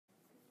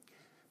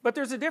But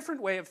there's a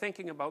different way of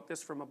thinking about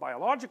this from a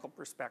biological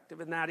perspective,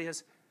 and that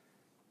is,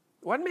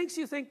 what makes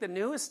you think the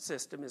newest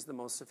system is the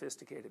most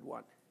sophisticated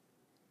one?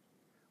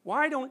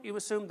 Why don't you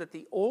assume that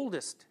the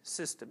oldest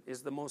system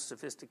is the most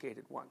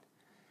sophisticated one?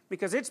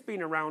 Because it's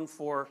been around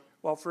for,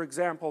 well, for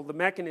example, the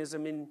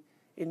mechanism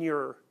in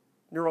your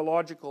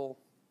neurological,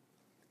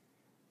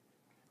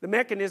 the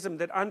mechanism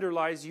that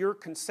underlies your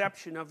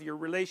conception of your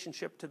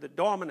relationship to the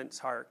dominance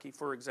hierarchy,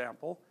 for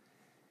example,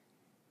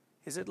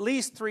 is at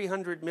least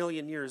 300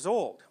 million years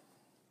old.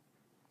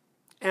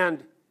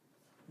 And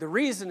the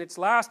reason it's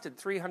lasted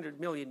 300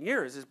 million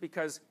years is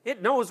because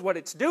it knows what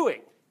it's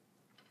doing.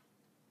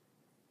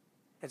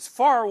 It's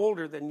far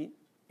older than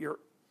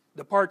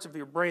the parts of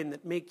your brain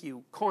that make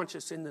you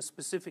conscious in the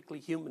specifically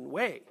human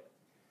way.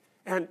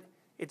 And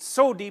it's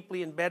so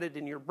deeply embedded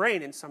in your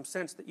brain in some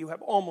sense that you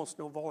have almost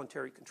no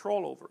voluntary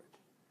control over it.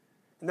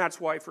 And that's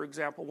why, for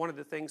example, one of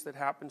the things that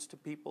happens to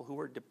people who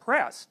are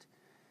depressed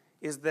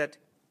is that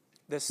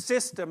the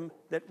system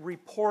that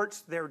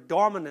reports their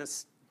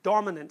dominance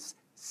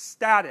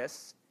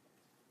status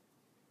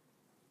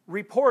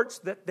reports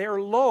that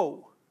they're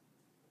low.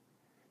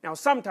 Now,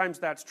 sometimes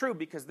that's true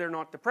because they're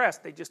not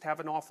depressed. They just have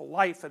an awful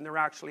life and they're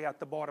actually at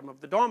the bottom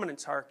of the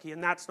dominance hierarchy,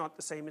 and that's not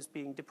the same as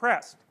being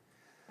depressed.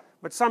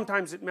 But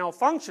sometimes it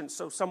malfunctions,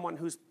 so someone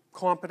who's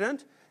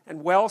competent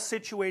and well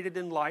situated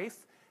in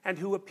life and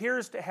who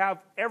appears to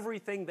have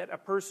everything that a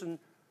person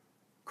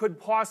could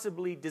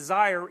possibly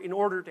desire in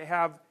order to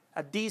have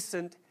a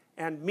decent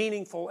and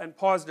meaningful and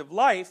positive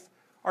life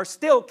are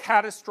still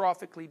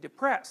catastrophically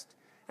depressed.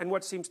 And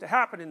what seems to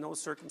happen in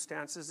those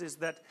circumstances is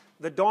that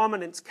the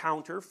dominance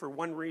counter, for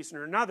one reason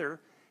or another,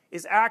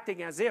 is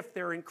acting as if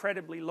they're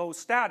incredibly low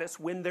status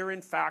when they're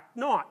in fact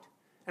not.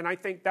 And I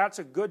think that's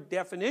a good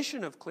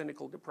definition of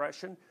clinical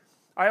depression.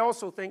 I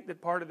also think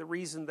that part of the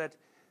reason that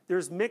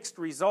there's mixed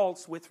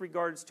results with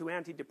regards to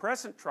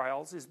antidepressant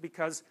trials is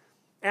because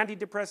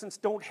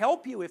antidepressants don't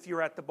help you if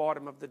you're at the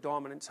bottom of the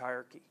dominance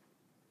hierarchy.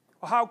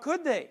 Well, how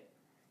could they?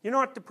 You're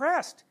not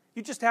depressed.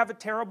 You just have a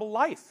terrible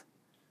life.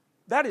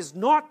 That is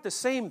not the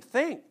same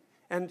thing.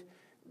 And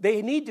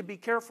they need to be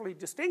carefully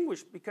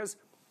distinguished, because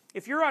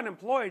if you're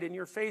unemployed and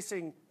you're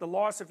facing the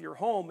loss of your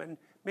home and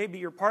maybe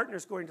your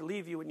partner's going to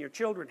leave you and your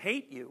children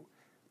hate you,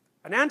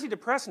 an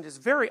antidepressant is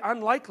very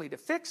unlikely to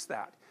fix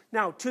that.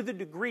 Now, to the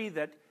degree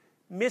that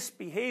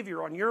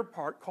misbehavior on your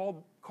part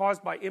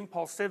caused by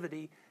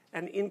impulsivity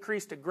and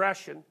increased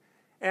aggression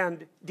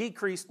and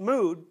decreased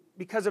mood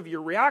because of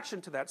your reaction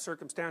to that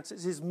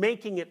circumstances is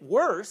making it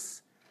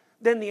worse,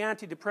 then the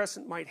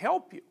antidepressant might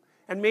help you.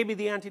 And maybe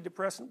the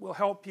antidepressant will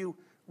help you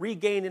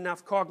regain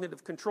enough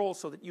cognitive control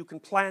so that you can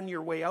plan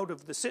your way out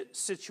of the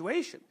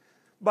situation.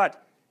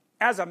 But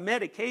as a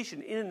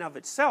medication in and of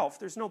itself,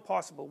 there's no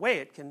possible way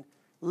it can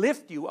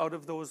lift you out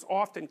of those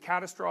often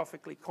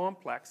catastrophically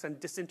complex and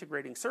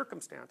disintegrating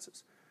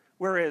circumstances.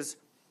 Whereas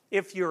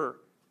if your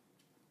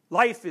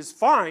life is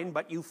fine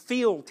but you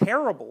feel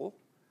terrible,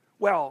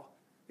 well,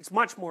 it's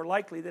much more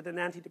likely that an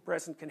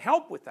antidepressant can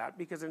help with that,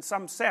 because in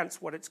some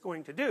sense what it's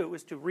going to do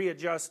is to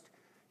readjust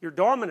your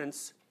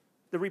dominance,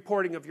 the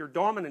reporting of your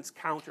dominance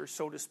counter,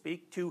 so to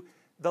speak, to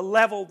the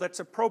level that's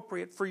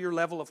appropriate for your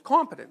level of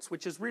competence,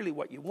 which is really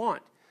what you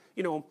want.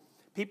 You know,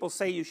 people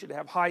say you should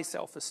have high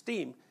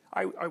self-esteem.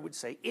 I would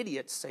say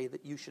idiots say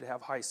that you should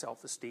have high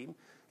self-esteem.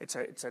 It's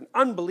an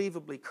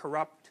unbelievably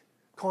corrupt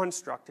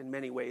construct in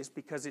many ways,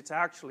 because it's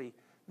actually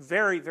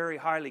very, very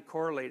highly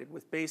correlated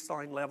with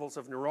baseline levels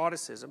of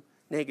neuroticism,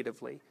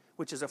 negatively,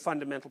 which is a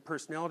fundamental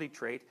personality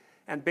trait,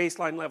 and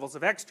baseline levels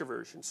of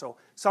extroversion. So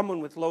someone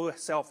with low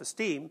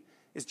self-esteem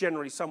is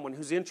generally someone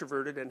who's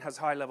introverted and has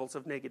high levels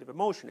of negative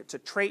emotion. It's a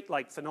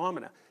trait-like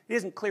phenomena. It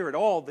isn't clear at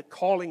all that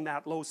calling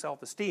that low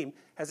self-esteem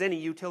has any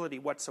utility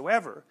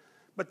whatsoever.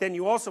 But then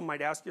you also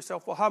might ask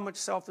yourself, well, how much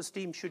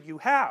self-esteem should you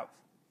have?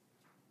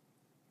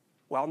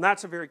 Well, and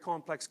that's a very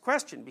complex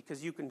question,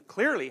 because you can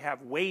clearly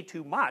have way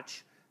too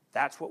much.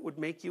 That's what would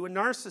make you a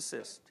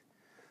narcissist.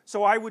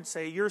 So I would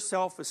say your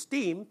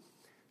self-esteem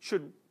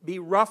should be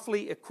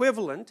roughly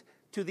equivalent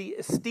to the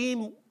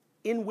esteem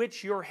in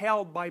which you're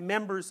held by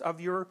members of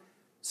your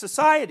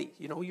society,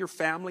 you know, your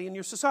family and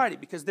your society,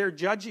 because they're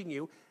judging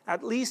you,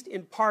 at least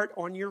in part,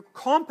 on your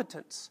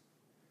competence.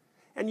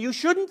 And you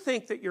shouldn't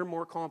think that you're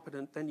more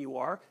competent than you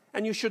are,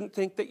 and you shouldn't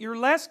think that you're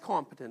less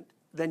competent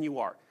than you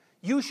are.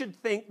 You should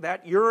think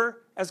that you're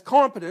as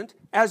competent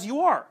as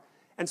you are.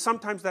 And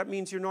sometimes that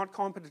means you're not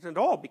competent at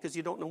all because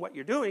you don't know what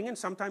you're doing, and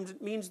sometimes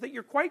it means that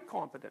you're quite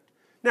competent.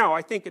 Now,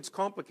 I think it's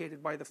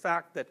complicated by the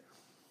fact that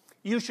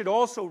you should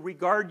also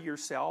regard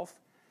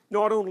yourself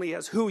not only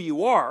as who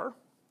you are,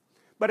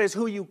 but as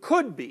who you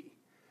could be.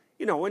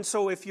 You know, and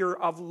so if you're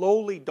of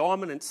lowly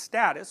dominant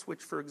status,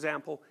 which, for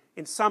example,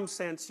 in some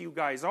sense you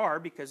guys are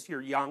because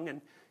you're young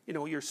and, you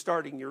know, you're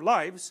starting your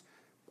lives,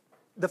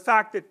 the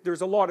fact that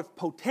there's a lot of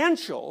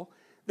potential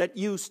that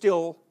you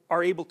still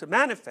are able to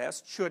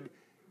manifest should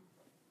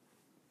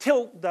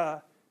tilt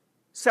the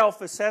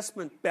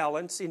self-assessment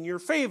balance in your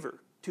favor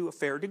to a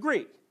fair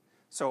degree.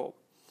 So,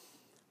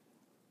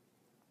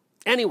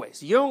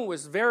 anyways, Jung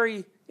was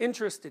very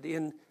interested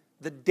in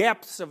the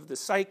depths of the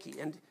psyche.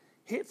 And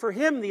for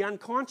him, the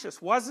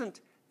unconscious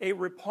wasn't a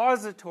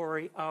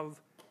repository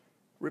of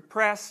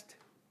repressed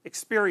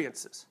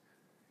experiences.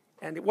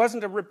 And it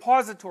wasn't a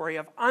repository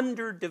of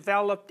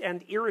underdeveloped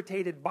and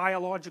irritated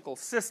biological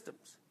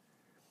systems.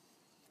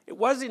 It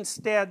was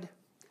instead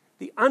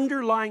the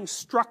underlying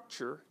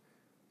structure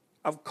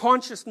of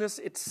consciousness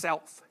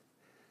itself.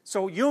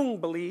 So Jung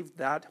believed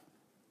that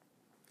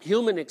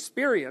human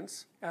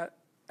experience,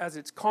 as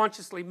it's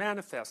consciously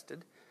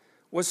manifested,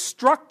 was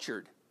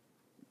structured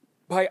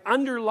by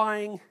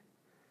underlying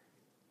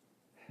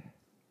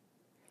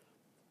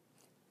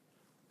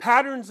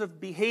patterns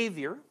of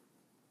behavior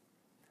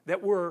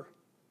that were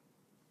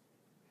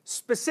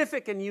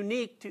specific and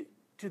unique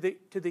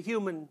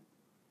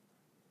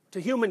to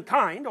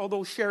humankind,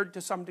 although shared to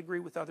some degree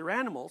with other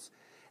animals.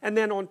 And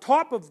then on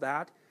top of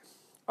that,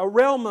 a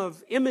realm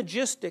of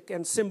imagistic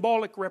and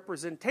symbolic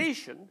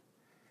representation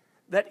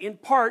that in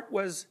part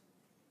was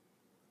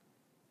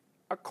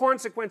a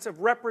consequence of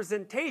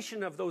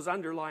representation of those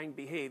underlying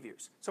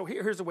behaviors. So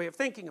here's a way of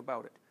thinking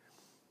about it.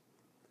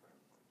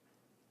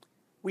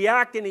 We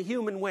act in a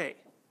human way,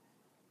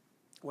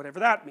 whatever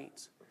that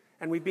means.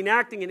 And we've been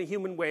acting in a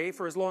human way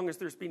for as long as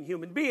there's been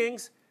human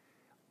beings,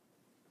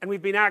 and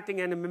we've been acting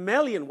in a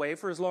mammalian way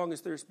for as long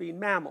as there's been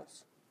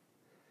mammals.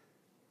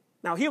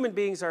 Now, human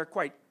beings are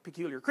quite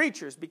peculiar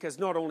creatures because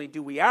not only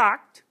do we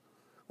act,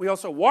 we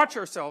also watch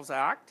ourselves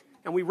act,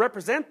 and we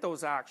represent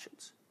those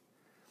actions.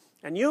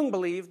 And Jung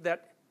believed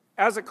that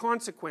as a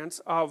consequence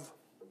of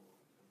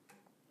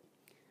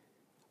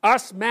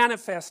us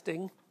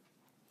manifesting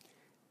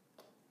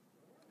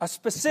a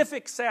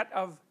specific set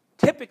of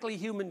typically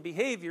human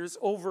behaviors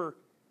over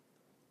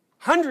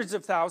hundreds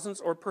of thousands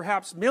or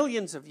perhaps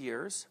millions of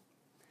years,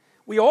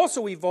 we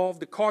also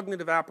evolved a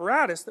cognitive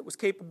apparatus that was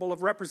capable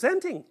of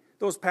representing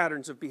those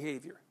patterns of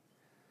behavior.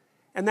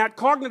 And that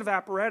cognitive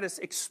apparatus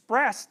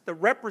expressed the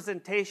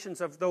representations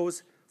of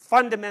those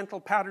fundamental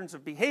patterns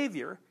of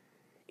behavior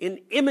in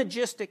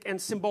imagistic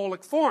and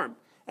symbolic form.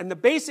 And the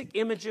basic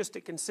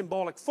imagistic and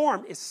symbolic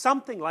form is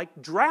something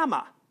like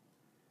drama.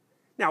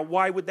 Now,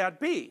 why would that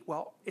be?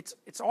 Well, it's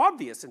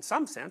obvious in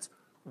some sense.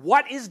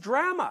 What is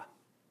drama?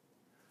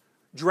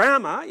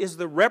 Drama is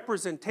the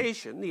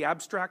representation, the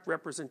abstract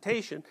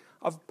representation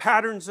of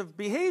patterns of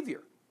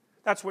behavior.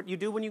 That's what you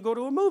do when you go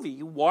to a movie.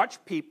 You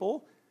watch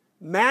people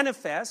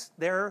manifest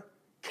their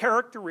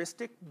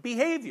characteristic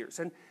behaviors.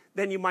 And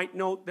then you might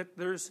note that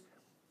there's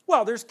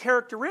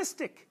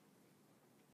characteristic